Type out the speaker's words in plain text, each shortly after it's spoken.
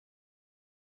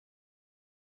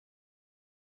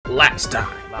Last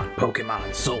time on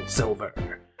Pokemon Soul Silver,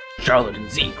 Charlotte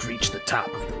and Zeke reached the top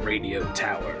of the radio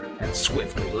tower and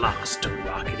swiftly lost to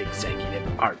Rocket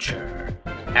Executive Archer.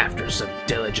 After some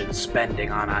diligent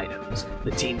spending on items,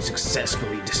 the team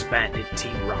successfully disbanded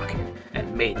Team Rocket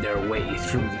and made their way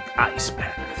through the ice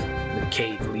path, the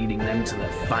cave leading them to the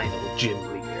final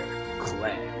gym leader,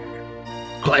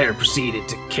 Claire. Claire proceeded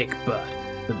to kick butt,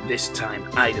 but this time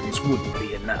items wouldn't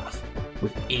be enough.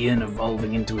 With Ian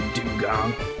evolving into a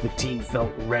dugong, the team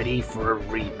felt ready for a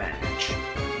rematch.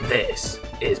 This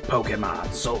is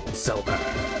Pokemon Soul Silver.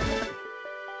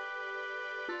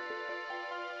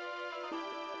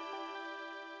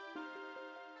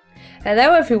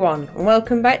 Hello everyone, and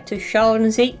welcome back to Charlotte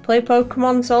and Zeke Play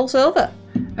Pokemon Soul Silver.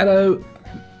 Hello,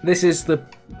 this is the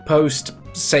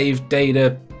post-save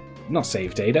data... Not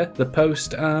save data, the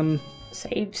post,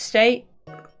 Save state?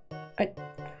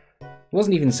 It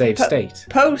wasn't even save state.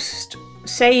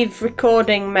 Post-save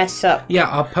recording mess up. Yeah,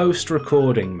 our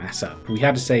post-recording mess up. We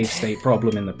had a save state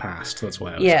problem in the past, that's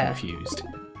why I was confused.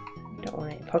 Don't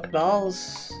want any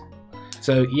Pokeballs.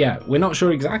 So, yeah, we're not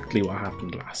sure exactly what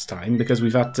happened last time, because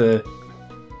we've had to...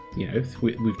 You know,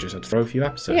 we've just had to throw a few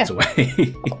episodes away.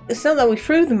 It's not that we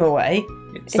threw them away.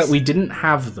 It's that we didn't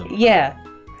have them. Yeah.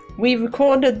 We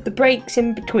recorded the breaks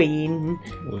in between.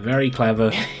 We're very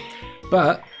clever.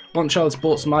 But once Charlotte's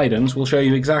bought some items, we'll show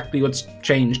you exactly what's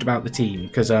changed about the team.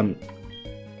 Because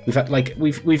we've had,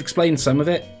 we've explained some of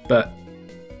it, but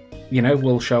you know,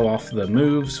 we'll show off the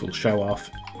moves. We'll show off,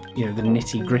 you know, the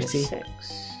nitty gritty. How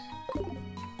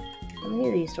many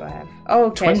of these do I have? Oh,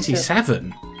 okay.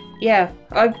 27. So, yeah,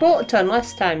 I bought a ton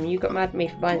last time. You got mad at me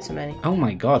for buying so many. Oh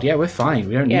my god! Yeah, we're fine.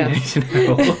 We don't need anything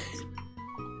else.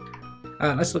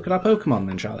 Let's look at our Pokemon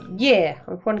then, Charlotte. Yeah,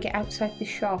 I want to get outside the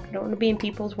shop. I don't want to be in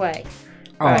people's way.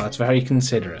 Oh, right. That's very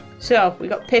considerate. So, we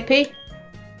got Pippi.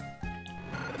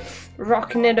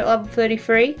 Rocking it at level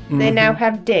 33. They now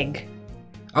have Dig.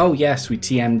 Oh, yes, we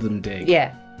TM'd them Dig.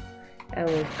 Yeah. And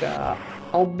we've got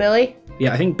old Billy.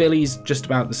 Yeah, I think Billy's just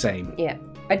about the same. Yeah.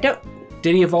 I don't...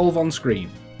 Did he evolve on screen?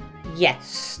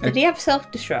 Yes. Did he have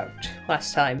self-destruct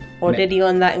last time? Or did he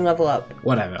learn that in level up?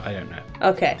 Whatever, I don't know.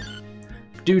 Okay.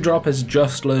 Dewdrop has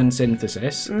just learned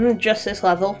Synthesis. Just this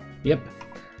level. Yep.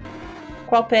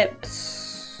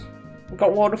 Quapips.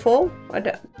 Got Waterfall? I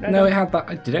don't No, it had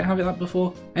that. Did it have that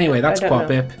before? Anyway, that's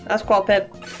Quapip. That's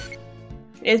Quapip.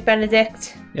 Here's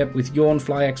Benedict. Yep, with Yawn,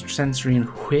 Fly, Extrasensory, and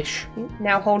Whish.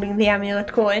 Now holding the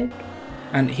amulet coin.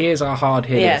 And here's our hard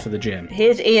hitter for the gym.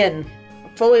 Here's Ian.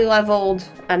 Fully leveled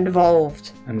and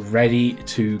evolved. And ready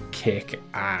to kick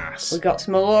ass. We got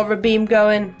some Aurora Beam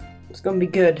going. It's going to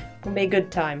be good. It's going to be a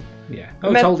good time. Yeah.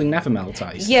 Oh, it's holding Nevermelt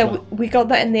Ice. Yeah, well. we got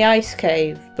that in the ice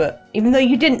cave, but even though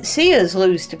you didn't see us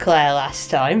lose to Claire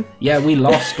last time. Yeah, we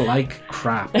lost like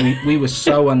crap. We were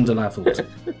so underleveled.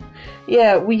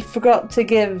 Yeah, we forgot to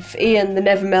give Ian the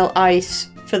Nevermelt Ice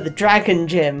for the Dragon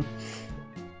Gym.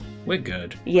 We're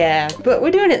good. Yeah, but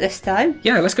we're doing it this time.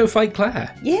 Yeah, let's go fight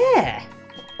Claire. Yeah.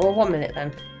 Well, 1 minute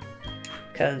then.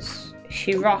 Because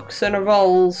she rocks and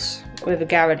rolls with a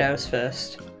Gyarados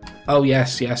first. Oh,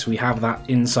 yes, we have that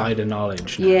insider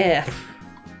knowledge now. Yeah.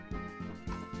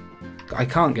 I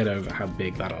can't get over how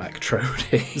big that Electrode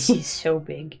is. He's so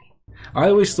big. I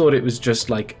always thought it was just,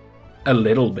 like, a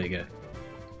little bigger.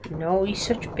 No, he's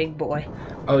such a big boy.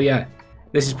 Oh, yeah.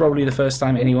 This is probably the first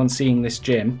time anyone's seeing this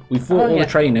gym. We fought all the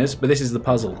trainers, but this is the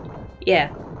puzzle.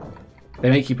 Yeah.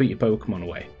 They make you put your Pokemon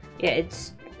away. Yeah,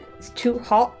 it's too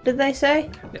hot, did they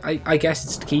say? I guess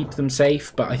it's to keep them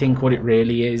safe, but I think what it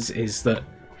really is that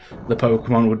the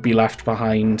Pokemon would be left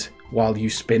behind while you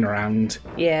spin around.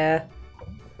 Yeah.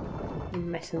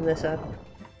 I'm messing this up.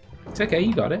 It's okay,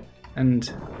 you got it.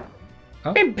 And...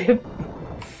 Oh. Bip, bip.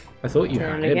 I thought you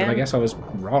had it, but I guess I was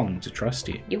wrong to trust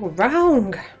you. You were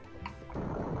wrong!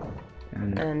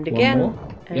 And again. One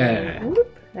more. Yeah.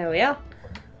 Whoop, there we are.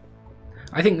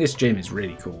 I think this gym is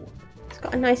really cool. It's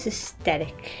got a nice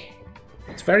aesthetic.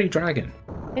 It's very dragon.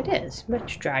 It is,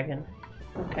 much dragon.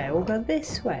 Okay, we'll go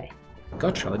this way.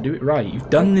 God, shall I do it right? You've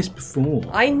done this before.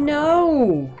 I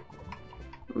know!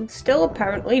 I'm still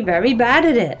apparently very bad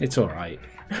at it. It's alright.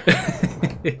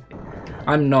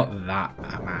 I'm not that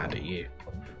mad at you.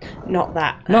 Not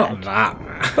that mad. Not that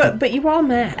mad. But you are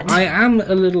mad. I am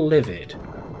a little livid.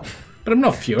 But I'm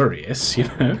not furious, you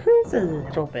know. It's a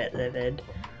little bit livid.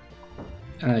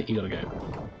 You gotta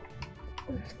go.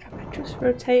 I just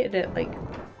rotated it, like,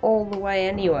 all the way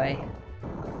anyway.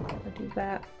 I do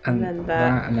that, and then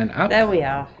that. And then up. There we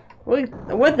are. We're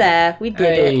there. We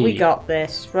did it. We got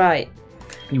this. Right.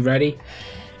 You ready?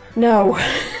 No.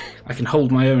 I can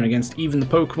hold my own against even the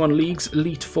Pokemon League's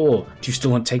Elite Four. Do you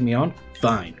still want to take me on?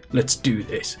 Fine. Let's do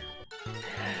this.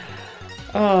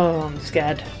 Oh, I'm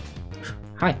scared.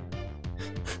 Hi.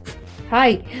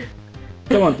 Hi.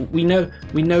 Come on, we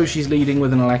know she's leading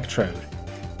with an electrode.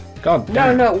 God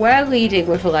damn. No, we're leading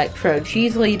with Electrode.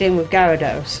 She's leading with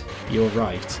Gyarados. You're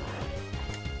right.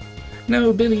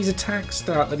 No, Billy's attack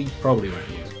start that he probably won't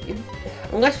use.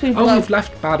 Unless we Oh, we've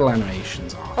left battle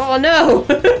animations off. Oh no!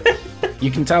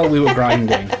 You can tell we were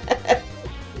grinding.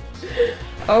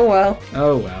 Oh well.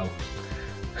 Oh well.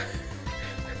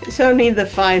 It's only the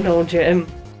final gym.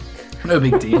 No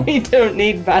big deal. We don't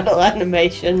need battle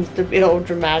animations to be all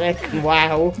dramatic and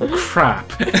wow.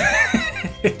 Crap.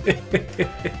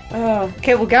 Oh,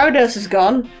 okay, well Gyarados is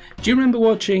gone. Do you remember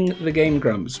watching the Game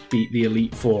Grumps beat the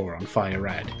Elite Four on Fire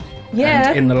Red? Yeah.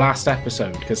 And in the last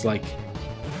episode, because like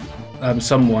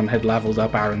someone had leveled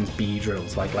up Aaron's Beedrill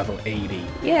to like level 80.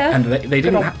 Yeah. And they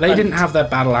didn't have their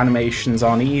battle animations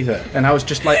on either. And I was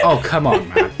just like, oh come on,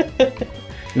 man.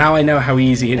 Now I know how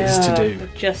easy it is to do. We're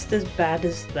just as bad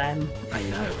as them. I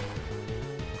know.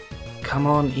 Come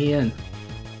on, Ian.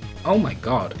 Oh my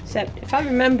god. Except, if I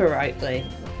remember rightly,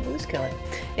 let's kill it.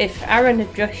 If Aaron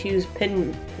had just used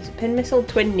Pin Missile,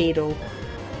 Twin Needle,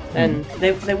 then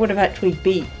they would have actually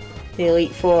beat the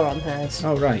Elite Four on hers.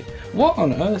 Oh right. What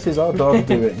on earth is our dog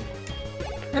doing?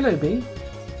 Hello, B.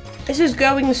 This is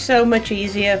going so much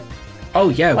easier. Oh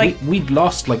yeah, Like- we'd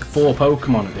lost like 4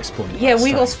 Pokemon at this point. Yeah, last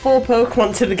we time. lost 4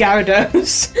 Pokemon to the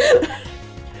Gyarados.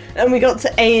 And we got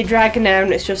to a Dragonair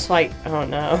and it's just like, oh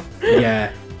no.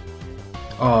 Yeah.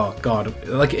 Oh god,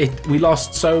 like we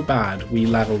lost so bad. We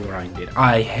level grinded.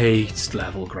 I hate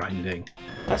level grinding.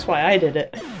 That's why I did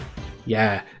it.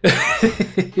 Yeah.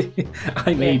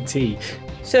 I made tea.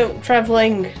 So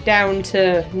travelling down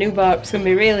to Newbark's gonna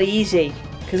be really easy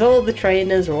because all the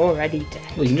trainers are already dead.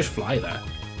 Well, you can just fly there.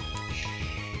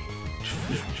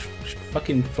 Just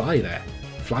fucking fly there.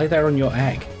 Fly there on your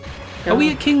egg. No. Are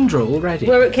we at Kingdra already?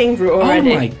 We're at Kingdra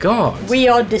already. Oh my god. We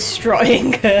are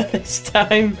destroying her this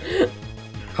time.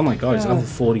 Oh my god, it's level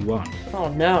 41. Oh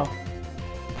no.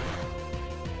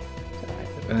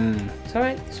 Uh, It's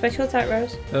alright. Special attack,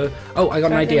 Rose. oh, I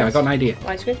got an idea. I got an idea.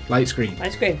 Light screen. Light screen.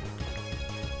 Light screen.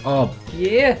 Oh,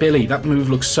 Yeah. Billy, that move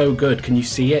looks so good. Can you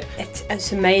see it? It's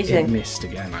It amazing. missed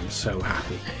again. I'm so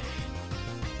happy.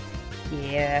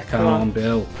 Yeah. Come on,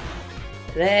 Bill.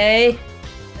 Play.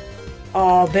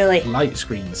 Oh, Billy. Light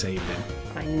screen saved him.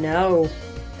 I know.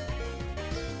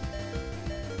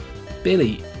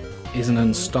 Billy is an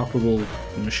unstoppable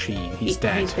machine. He's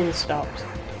dead. He's been stopped.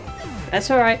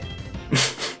 That's alright.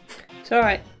 It's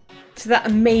alright. It's that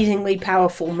amazingly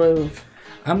powerful move.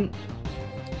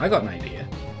 I got an idea.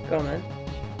 Go on then.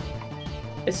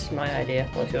 This is my idea.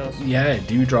 What's yours? Yeah,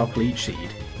 Dewdrop Leech Seed.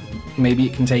 Maybe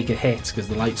it can take a hit because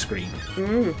the light screen.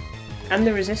 And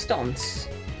the resistance.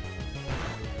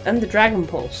 And the Dragon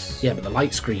Pulse. Yeah, but the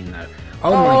light screen though.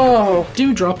 Oh my god.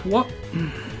 Dewdrop, what?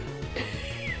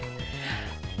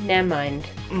 Never mind.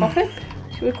 Quappip?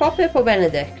 Should we Quappip or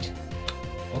Benedict?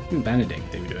 What can Benedict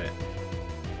do to it?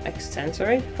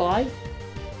 Extensory? Fly?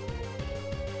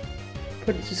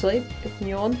 Put it to sleep? It can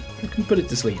yawn? You can put it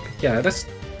to sleep. Yeah, that's...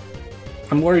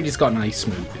 I'm worried it's got an ice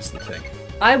move is the thing.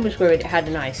 I was worried it had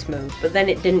an ice move, but then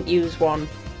it didn't use one.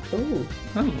 Ooh.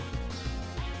 Oh.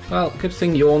 Well, good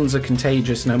thing yawns are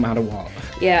contagious no matter what.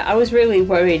 Yeah, I was really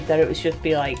worried that it was just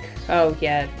be like, oh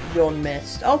yeah, yawn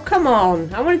missed. Oh, come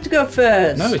on! I wanted to go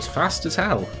first! No, it's fast as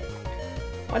hell.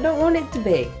 I don't want it to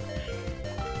be.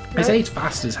 I say it's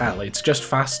fast as hell, it's just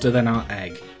faster than our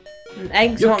egg. And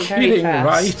eggs You're aren't very kidding,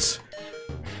 fast.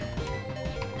 right?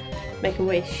 Make a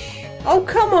wish. Oh,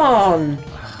 come on!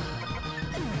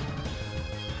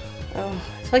 Oh,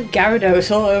 it's like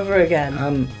Gyarados all over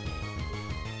again.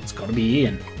 It's gotta be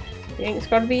Ian. You think it's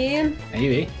gotta be Ian?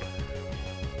 Maybe.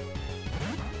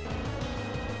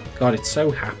 God, it's so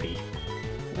happy.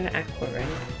 I'm gonna Aqua Ring.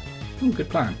 Oh, good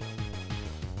plan.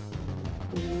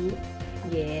 Ooh,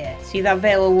 yeah. See that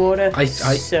Veil of Water?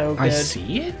 So good. I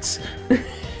see it.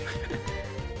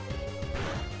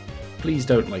 Please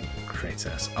don't, like, crit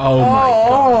us. Oh my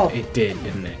god. It did,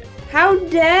 didn't it? How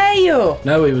dare you!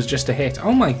 No, it was just a hit.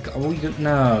 Oh my god.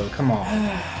 No, come on.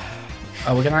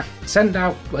 Oh, we're gonna send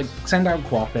out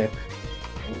Quappip.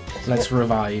 Let's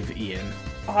revive Ian.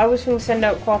 I was going to send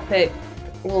out Quappip.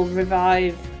 We'll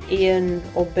revive Ian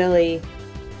or Billy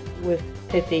with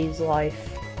Pippi's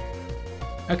life.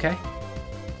 Okay.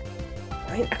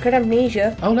 Right, I could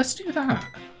amnesia. Oh, let's do that.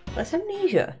 Let's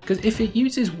amnesia. Because if it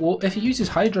uses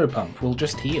Hydro Pump, we'll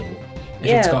just heal. If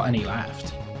it's got any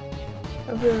left.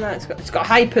 Other than that, it's got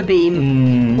Hyper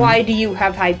Beam. Why do you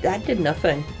have Hyper? That did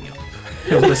nothing.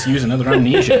 Let's use another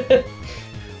amnesia.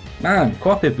 Man,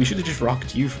 Quappip, we should have just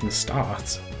rocked you from the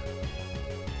start.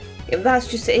 That's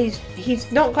just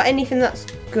he's not got anything that's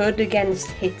good against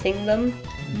hitting them.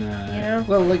 No. You know?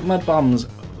 Well, like Mud Bomb's,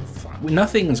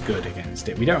 nothing's good against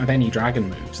it. We don't have any dragon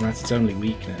moves, and that's its only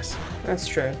weakness. That's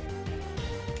true.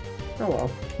 Oh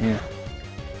well. Yeah.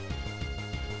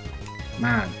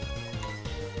 Man.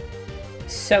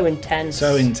 So intense.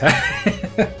 So intense.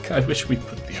 I wish we'd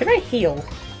put the. Should I heal?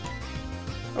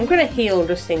 I'm gonna heal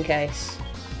just in case.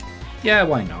 Yeah,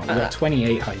 why not? We've got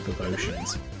 28 hyper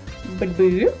potions. But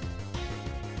boo.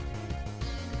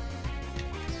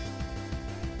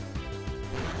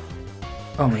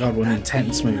 Oh my god, what an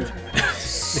intense move.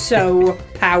 So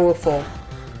powerful.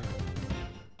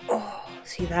 Oh,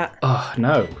 see that? Oh,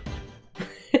 no.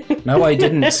 No, I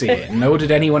didn't see it. Nor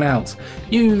did anyone else.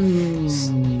 You.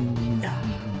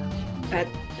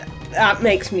 That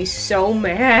makes me so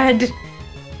mad.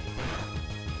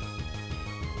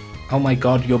 Oh my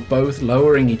god, you're both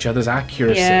lowering each other's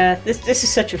accuracy. Yeah, this is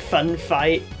such a fun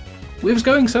fight. It was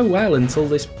going so well until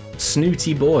this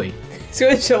snooty boy. It's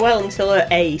going so well until her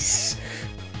ace.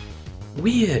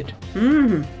 Weird.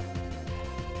 Hmm.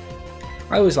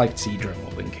 I always liked Seadra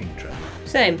more than Kingdra.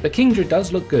 Same. But Kingdra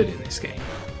does look good in this game.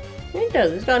 It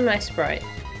does, it's got a nice sprite.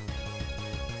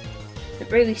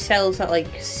 It really sells that, like,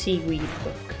 seaweed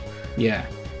look. Yeah.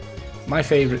 My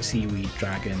favourite seaweed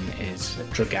dragon is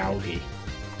Dragalge.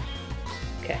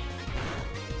 Okay.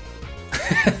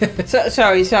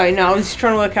 Sorry, no, I was just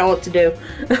trying to work out what to do.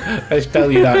 I just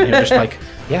tell you that and you're just like,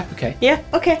 yeah, okay. Yeah,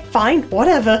 okay, fine,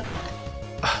 whatever.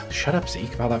 Shut up,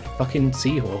 Zeke, about that fucking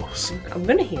seahorse. I'm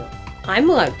gonna heal. I'm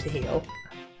allowed to heal.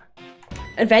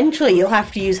 Eventually, you'll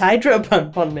have to use Hydro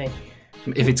Pump on me.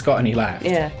 If it's got any left.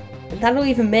 Yeah. And that'll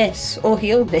either miss or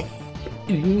heal me.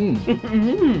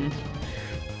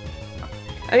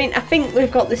 I mean, I think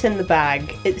we've got this in the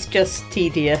bag. It's just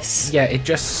tedious. Yeah, it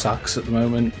just sucks at the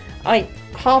moment.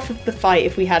 Half of the fight,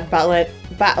 if we had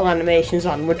battle animations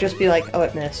on, would just be like, oh,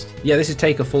 it missed. Yeah, this would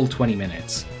take a full 20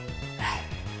 minutes.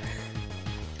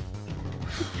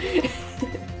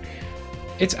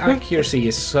 Its accuracy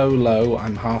is so low,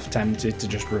 I'm half tempted to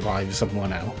just revive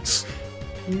someone else.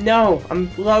 No,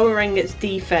 I'm lowering its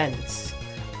defense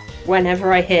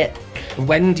whenever I hit.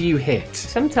 When do you hit?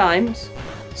 Sometimes.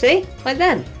 See? Like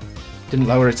then. Didn't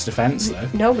lower its defense, though.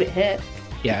 No, but it hit.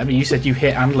 Yeah, I mean, you said you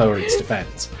hit and lowered its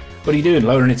defense. What are you doing,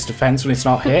 lowering its defense when it's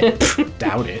not hit?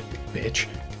 Doubt it, bitch.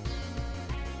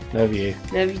 Love you.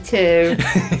 Love you too.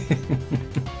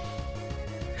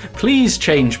 Please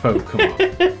change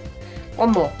Pokemon.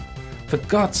 One more. For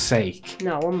God's sake.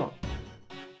 No, one more.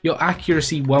 Your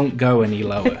accuracy won't go any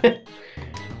lower.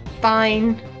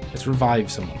 Fine. Let's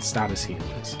revive someone. Status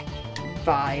healers.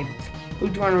 Revive. Who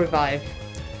do you want to revive?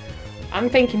 I'm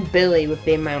thinking Billy with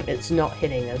the amount it's not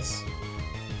hitting us.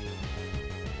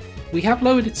 We have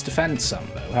lowered its defense some,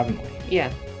 though, haven't we?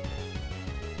 Yeah.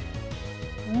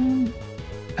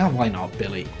 Oh, why not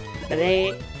Billy?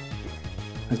 Billy.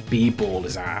 Let's B-ball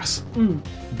his ass.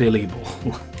 Billy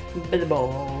ball. Billy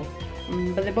ball.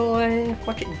 Billy boy.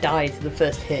 Watch it die to the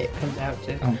first hit it comes out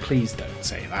to. Oh, please don't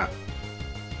say that.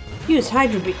 Use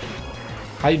Hydro Beam.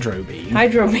 Hydro Beam?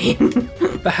 Hydro Beam.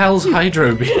 The hell's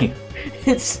Hydro Beam?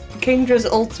 It's Kingdra's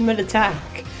ultimate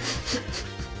attack.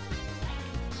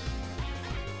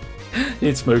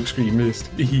 It's Smokescreen Mist.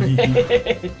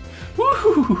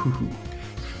 Woo!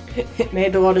 It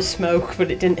made a lot of smoke,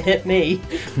 but it didn't hit me.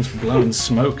 It's blowing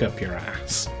smoke up your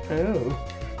ass. Oh.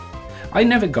 I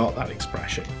never got that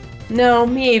expression. No,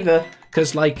 me either.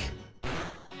 Because, like,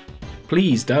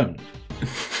 please don't.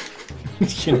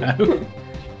 You know?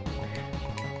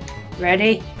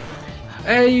 Ready?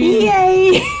 Hey!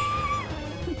 Yay!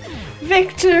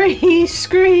 Victory!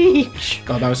 Screech!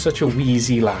 God, that was such a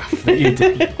wheezy laugh that you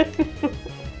did.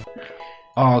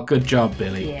 Oh, good job,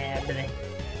 Billy. Yeah, Billy.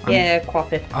 Yeah,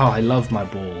 quap it. Oh, I love my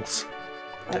balls.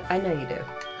 I know you do.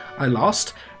 I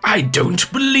lost? I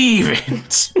don't believe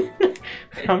it!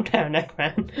 Calm down,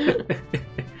 Eggman.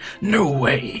 No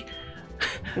way.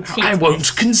 I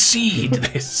won't concede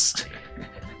this.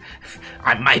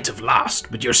 I might have lost,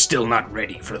 but you're still not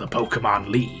ready for the Pokemon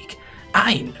League.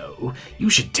 I know. You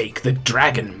should take the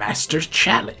Dragon Master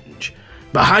Challenge.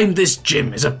 Behind this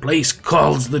gym is a place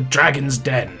called the Dragon's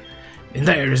Den, and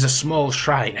there is a small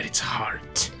shrine at its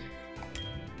heart.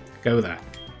 Go there.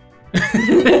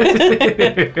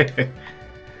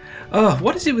 Oh,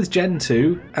 what is it with Gen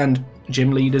 2 and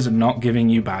gym leaders are not giving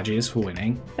you badges for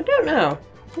winning? I don't know.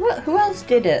 Who else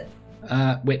did it?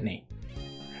 Whitney.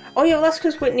 Oh yeah, well, that's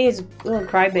because Whitney is a little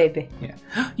crybaby. Yeah.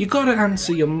 You gotta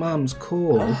answer your mum's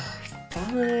call.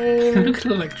 Fine. Look at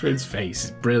Electrode's face.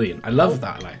 It's brilliant. I love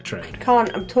that Electrode.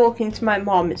 Can't. I'm talking to my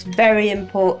mom. It's very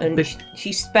important. But-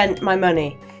 She spent my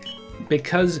money.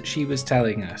 because she was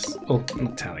telling us, or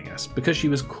not telling us, because she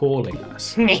was calling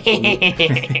us.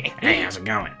 Hey, how's it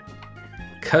going?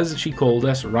 Because she called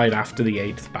us right after the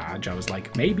 8th badge, I was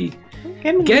like, maybe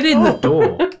Get in the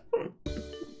door.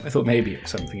 I thought maybe it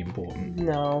was something important.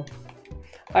 No.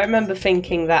 I remember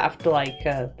thinking that after like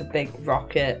the big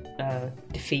rocket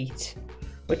defeat.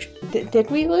 Which did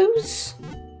we lose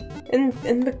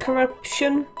in the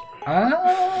corruption?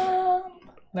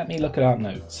 Let me look at our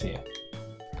notes here.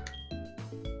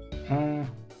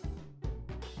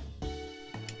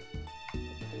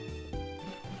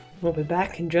 We'll be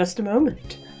back in just a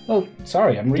moment. Oh,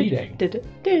 sorry, I'm reading.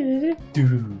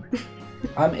 Doo-doo.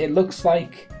 It looks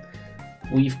like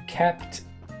we've kept.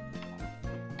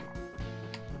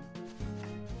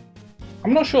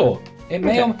 I'm not sure. It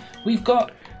may. Okay. We've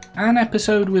got an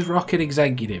episode with rocket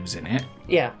executives in it,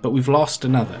 Yeah. but we've lost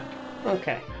another,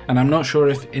 Okay. and I'm not sure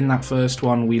if in that first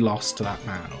one we lost to that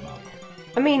man or not.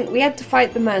 I mean, we had to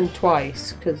fight the man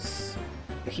twice because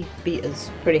he beat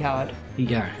us pretty hard.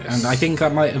 Yeah, and I think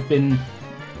that might have been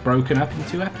broken up in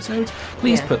 2 episodes.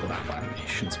 Please Yeah. put the battle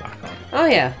animations back on. Oh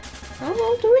yeah.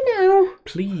 I'll do it now.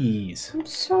 Please. I'm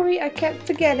sorry, I kept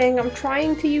forgetting. I'm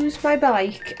trying to use my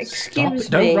bike. Excuse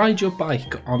Stop. me. Don't ride your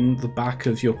bike on the back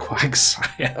of your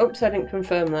Quagsire. Oops, I didn't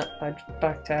confirm that. I just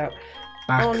backed out.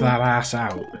 Back that ass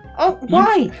out. Oh,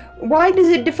 why? Why does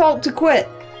it default to quit?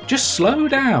 Just slow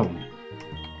down.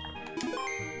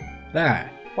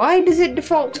 There. Why does it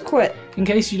default to quit? In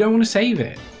case you don't want to save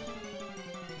it.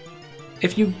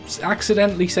 If you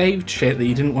accidentally saved shit that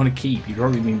you didn't want to keep, you'd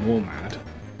probably be more mad.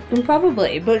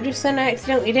 Probably, but just then I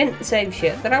accidentally didn't save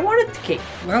shit that I wanted to keep.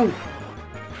 Well,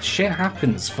 shit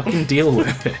happens. Fucking deal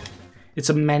with it. It's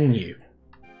a menu.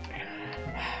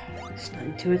 It's not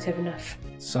intuitive enough.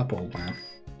 Sup, old man.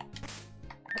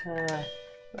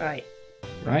 Right.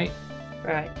 Right?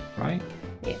 Right. Right?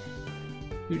 Yeah.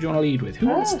 Who do you want to lead with? Who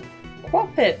wants to...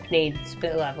 Quappip needs a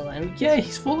bit of leveling. Yeah,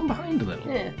 he's fallen behind a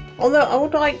little. Yeah. Although I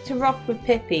would like to rock with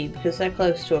Pippi because they're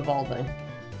close to evolving.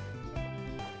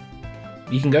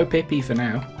 You can go Pippi for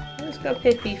now. Let's go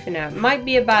Pippi for now. It might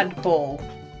be a bad call,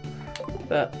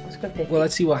 but let's go Pippi. Well,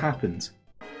 let's see what happens.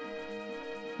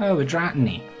 Oh, a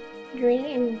Dratini.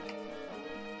 Dream.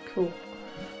 Cool.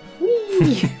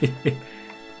 Whee!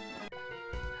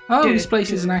 Oh, this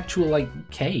place is an actual, like,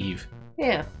 cave.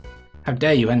 Yeah. How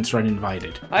dare you enter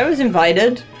uninvited? I was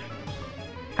invited.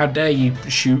 How dare you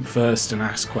shoot first and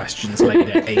ask questions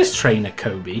later, Ace Trainer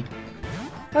Kobe?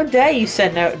 How dare you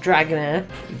send out Dragonair?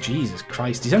 Jesus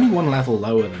Christ, he's only 1 level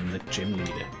lower than the gym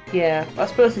leader. Yeah, I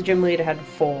suppose the gym leader had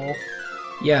 4.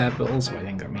 Yeah, but also I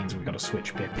think that means we've got to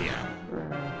switch Pippi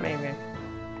out. Maybe.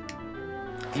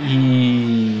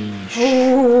 Yeesh.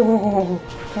 Oh,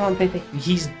 come on, Pippi.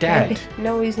 He's dead. Pippi.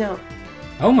 No, he's not.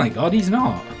 Oh my god, he's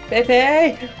not.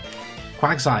 Pippi!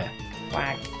 Quagsire,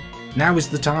 Whack. now is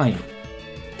the time.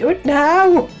 Do it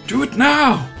now! Do it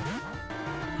now!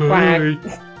 Quack.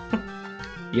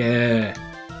 Yeah.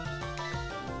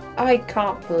 I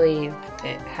can't believe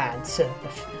it had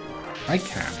surf. I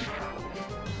can.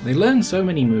 They learn so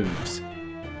many moves.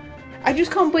 I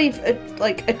just can't believe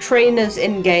a trainer's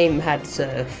in-game had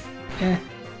surf.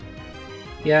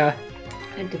 Yeah.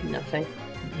 It did nothing.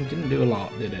 It didn't do a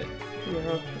lot, did it?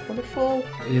 No. What a fall.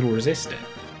 It'll resist it.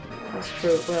 That's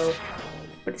true, it will.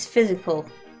 But it's physical.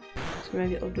 So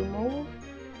maybe it'll do more?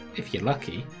 If you're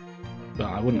lucky. But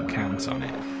I wouldn't count on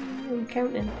it. I'm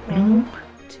counting. No. 1,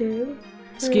 2,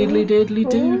 Skiddly diddly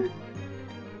do. 4.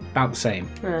 About the same.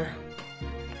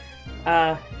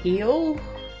 Heal?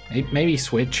 Maybe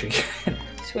switch again.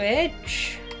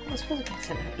 Switch? I suppose I could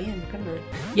send out Ian, couldn't I?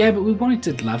 Yeah, but we wanted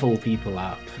to level people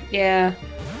up. Yeah.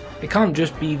 It can't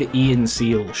just be the Ian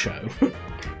Seal show.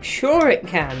 Sure it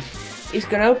can. He's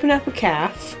gonna open up a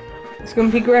calf. It's gonna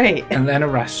be great. And then a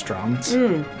restaurant.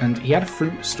 And he had a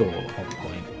fruit stall at one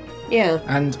point. Yeah.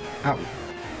 And at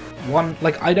one,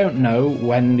 like, I don't know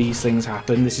when these things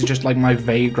happen. This is just like my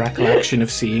vague recollection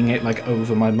of seeing it like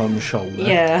over my mum's shoulder.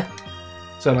 Yeah.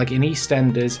 So like in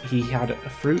EastEnders, he had a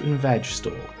fruit and veg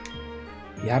stall.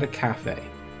 He had a cafe.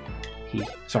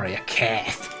 A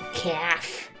calf.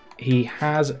 Calf. He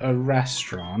has a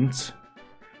restaurant.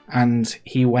 And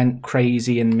he went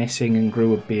crazy and missing and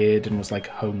grew a beard and was like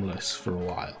homeless for a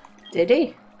while. Did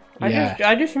he? Yeah.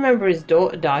 I just remember his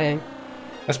daughter dying.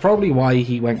 That's probably why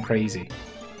he went crazy.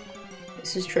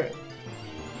 This is true.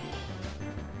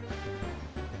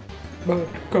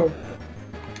 Go.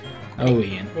 Oh,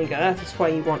 Ian. There you go. That's why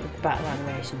you wanted the battle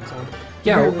animations on.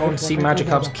 Yeah, I want to see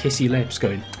Magikarp's kissy lips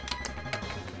going.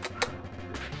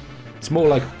 It's more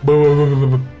like.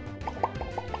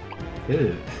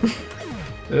 Ew.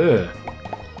 Ugh.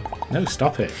 No,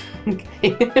 stop it.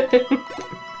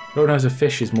 Who knows a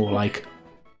fish is more like...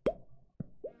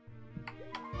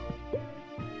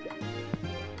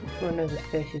 Who knows a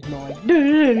fish is more like...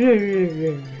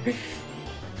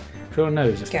 Who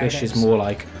knows a fish is more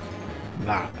like...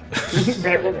 that.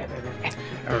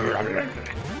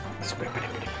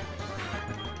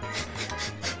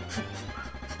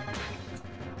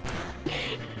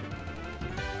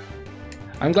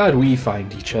 I'm glad we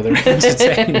find each other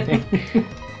entertaining.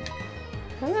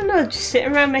 I don't know, just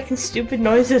sitting around making stupid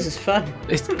noises is fun.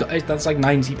 That's like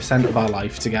 90% of our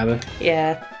life together.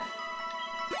 Yeah.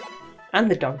 And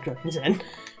the dog joins in.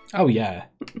 Oh yeah.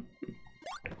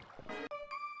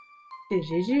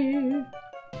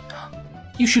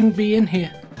 You shouldn't be in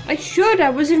here. I should, I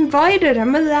was invited,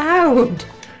 I'm allowed.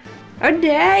 How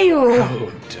dare you? How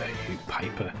dare you,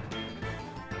 Piper.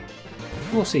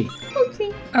 Lucy,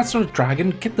 Oopsie. that's not a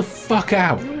dragon. Get the fuck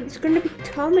out. Oh, it's gonna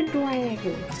become a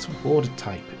dragon. That's a water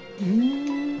type.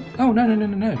 Oh, no.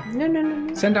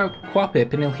 No. Send out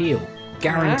Quapip and he'll heal.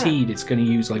 Guaranteed it's going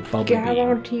to use like Bubble Beam.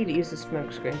 Guaranteed it uses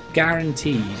smoke screen.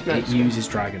 Guaranteed Smoke it screen. uses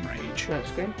Dragon Rage. Smoke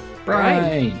screen.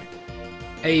 Brine.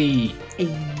 A.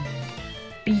 A.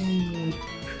 B.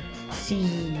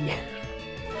 C.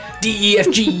 D, E, F,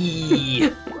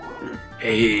 G.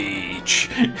 H.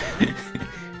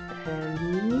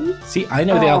 See, I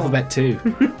know the alphabet too.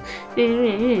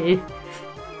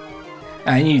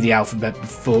 I knew the alphabet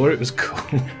before, it was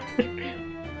cool.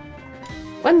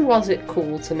 When was it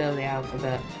cool to know the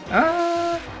alphabet?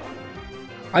 I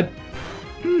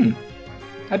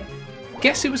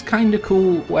guess it was kind of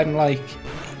cool when, like,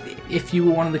 if you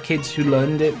were one of the kids who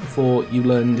learned it before you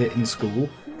learned it in school.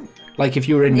 Like, if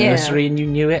you were in nursery and you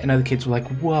knew it, and other kids were like,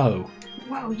 whoa.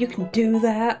 Whoa, you can do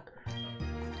that?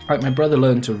 Like, my brother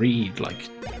learned to read, like,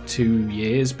 2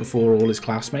 years before all his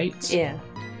classmates. Yeah.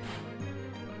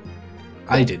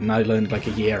 I didn't. I learned, like,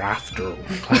 a year after all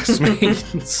my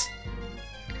classmates.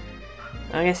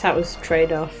 I guess that was a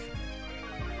trade-off.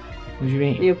 What do you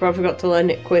mean? Your brother got to learn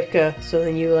it quicker, so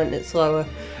then you learned it slower.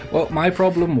 Well, my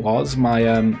problem was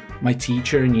my my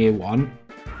teacher in year 1.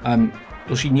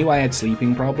 Well, she knew I had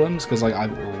sleeping problems because, like,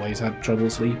 I've always had trouble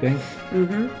sleeping,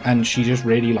 and she just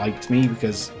really liked me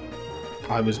because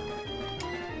I was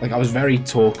very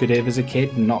talkative as a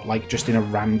kid, not like just in a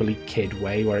rambly kid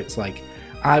way where it's like,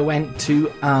 I went to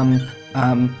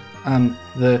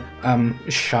the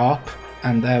shop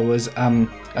and there was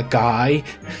a guy.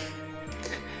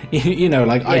 You know,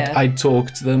 like, Yeah. I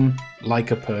talked to them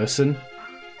like a person,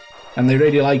 and they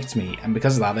really liked me, and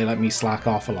because of that they let me slack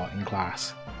off a lot in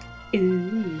class.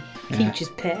 Ooh, teacher's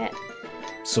pet.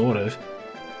 Sort of,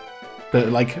 but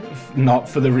like not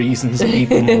for the reasons that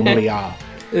people normally are.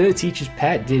 Teacher's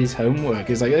pet did his homework.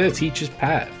 It's like, teacher's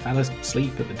pet fell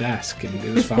asleep at the desk and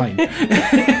it was fine.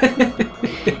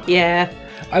 Yeah.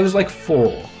 I was like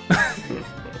 4.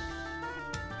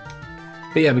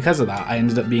 But yeah, because of that, I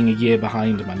ended up being a year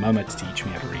behind and my mum had to teach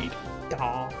me how to read.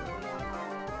 Aw.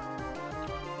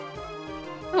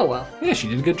 Oh well. Yeah, she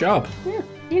did a good job. Yeah.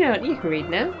 You know what, you can read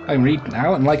now. I can read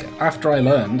now, and like after I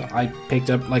learned, I picked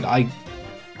up, like, I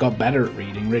got better at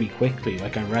reading really quickly.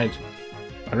 Like, I read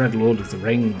Lord of the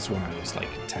Rings when I was like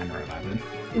 10 or 11.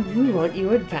 Ooh, aren't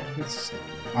you advanced?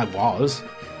 I was,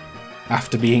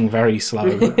 after being very slow.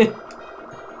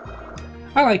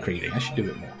 I like reading. I should do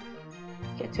it more.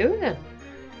 Get to it then.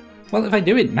 Well, if I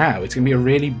do it now, it's going to be a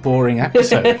really boring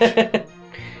episode.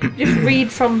 Just read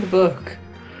from the book.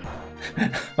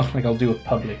 Oh, like, I'll do a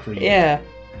public reading. Yeah.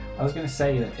 I was going to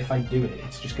say that if I do it,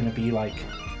 it's just going to be like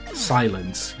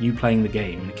silence, you playing the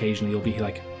game, and occasionally you'll be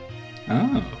like,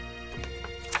 oh.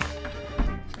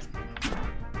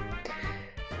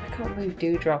 I can't believe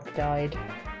Dewdrop died.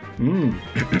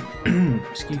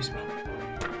 Excuse me.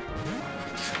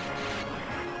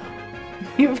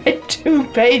 You read 2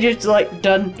 pages, like,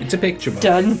 done. It's a picture book.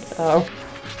 Done. Oh.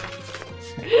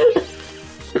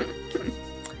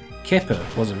 Kipper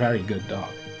was a very good dog.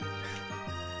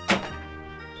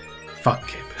 Fuck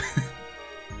Kip.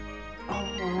 Oh,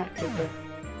 that Kipper.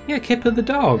 Yeah, Kipper the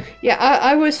dog. Yeah,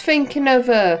 I was thinking of,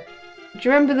 do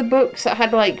you remember the books that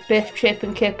had, like, Biff, Chip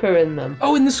and Kipper in them?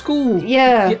 Oh, in the school.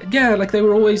 Yeah. Yeah, like they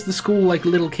were always the school, like,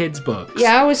 little kids' books.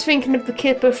 Yeah, I was thinking of the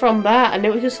Kipper from that, and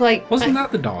it was just like... Wasn't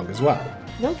that the dog as well?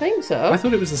 I don't think so. I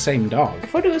thought it was the same dog. I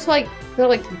thought it was like the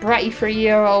bratty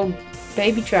 3-year-old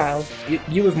baby child.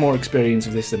 You have more experience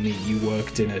of this than me. You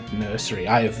worked in a nursery.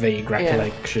 I have vague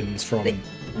recollections from...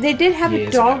 They did have a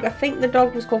years dog. ago. I think the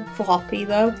dog was called Floppy,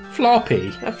 though.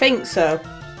 Floppy? I think so.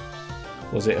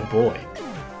 Was it a boy?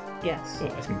 Yes. Oh,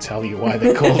 I can tell you why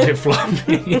they called it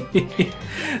Floppy.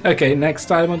 Okay, next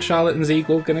time on Charlotte and Zeke,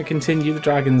 we're going to continue the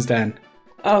Dragon's Den.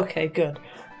 Okay, good.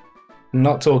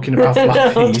 Not talking about I'm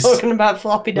floppies. talking about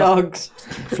floppy dogs.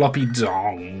 Floppy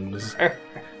dongs.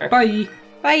 Bye.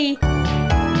 Bye.